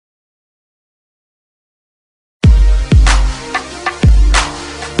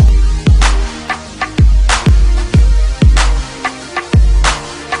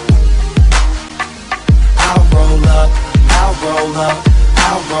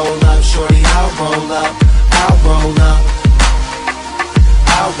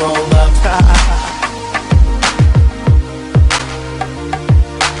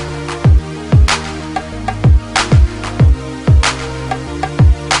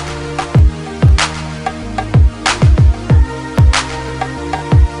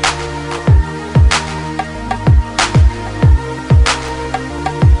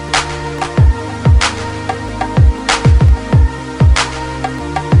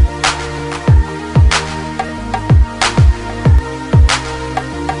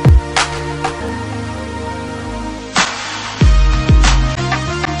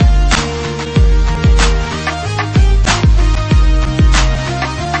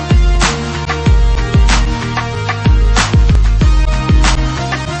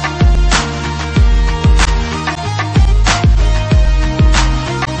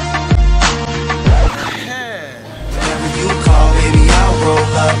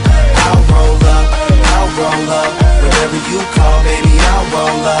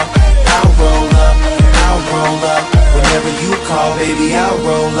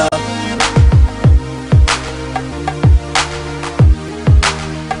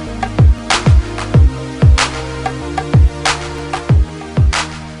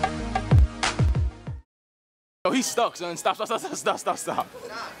We stuck, son. Stop.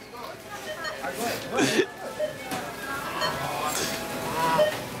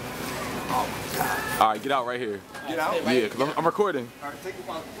 All right, get out right here. Get out? Yeah, because I'm recording. All right, take the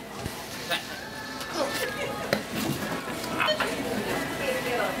phone.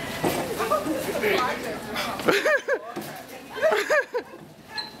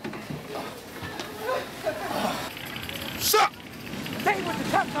 Sup?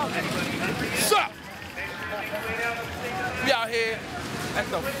 Sup? We out here at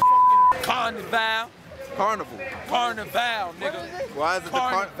the fucking carnival. Carnival. Carnival, nigga. Why is it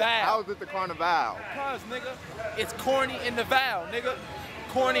Carnival. How is it the carnival? Because, nigga, it's corny in the vowel, nigga.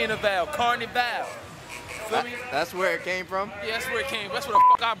 Corny in the vowel. Carnival. Feel me? That's where it came from? Yeah, that's where it came. That's where the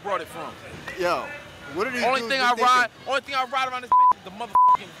fuck I brought it from. Yo, what are these Only dudes thing I ride around this bitch is the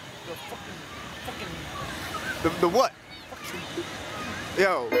motherfucking, The what?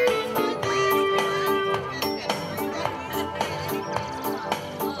 Yo.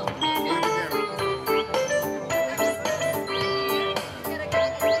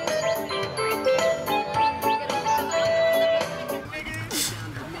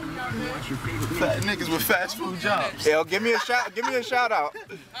 Fat niggas with fast food jobs. Yo, give me a shout. Give me a shout out.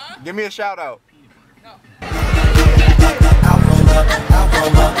 Give me a shout out.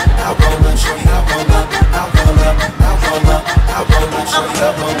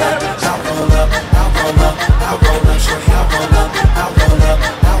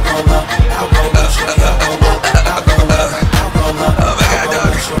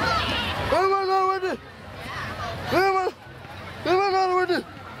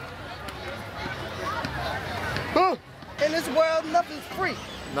 In this world, nothing's free.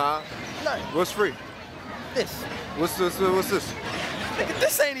 Nah. Nothing. What's free? This. What's this? What's this? Nigga,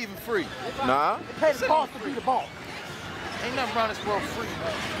 this ain't even free. Nah. Pay the boss to be the boss. Ain't nothing around this world free,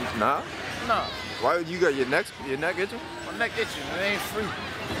 man. Nah. Nah. Why you got your neck itching? My neck itching. It ain't free.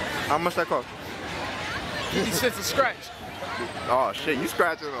 How much that cost? 50 cents a scratch. Oh shit, you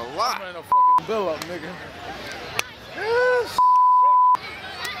scratching a lot. I'm no fucking bill up, nigga.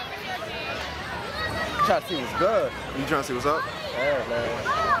 I'm trying to see what's good. You trying to see what's up? Yeah, man.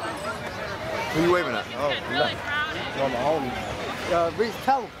 Who you waving at? Oh, no. On my homie. Reese,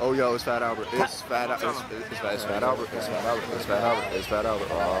 tell him. Oh yo, it's Fat Albert. It's Fat Albert. It's Fat Albert. It's Fat Albert. It's Fat Albert. It's Fat Albert.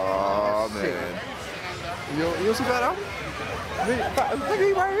 Oh man. You don't see Fat Albert? Look at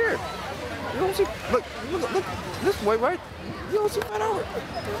him right here. You don't see? Look. This way, right? You don't see Fat Albert?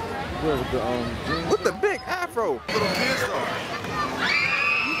 Where with the jeans? With the big afro. Little kids though.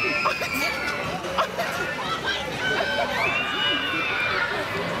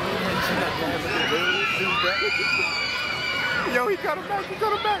 Yo, he got him back. He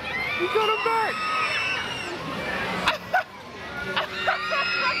got him back. He got him back.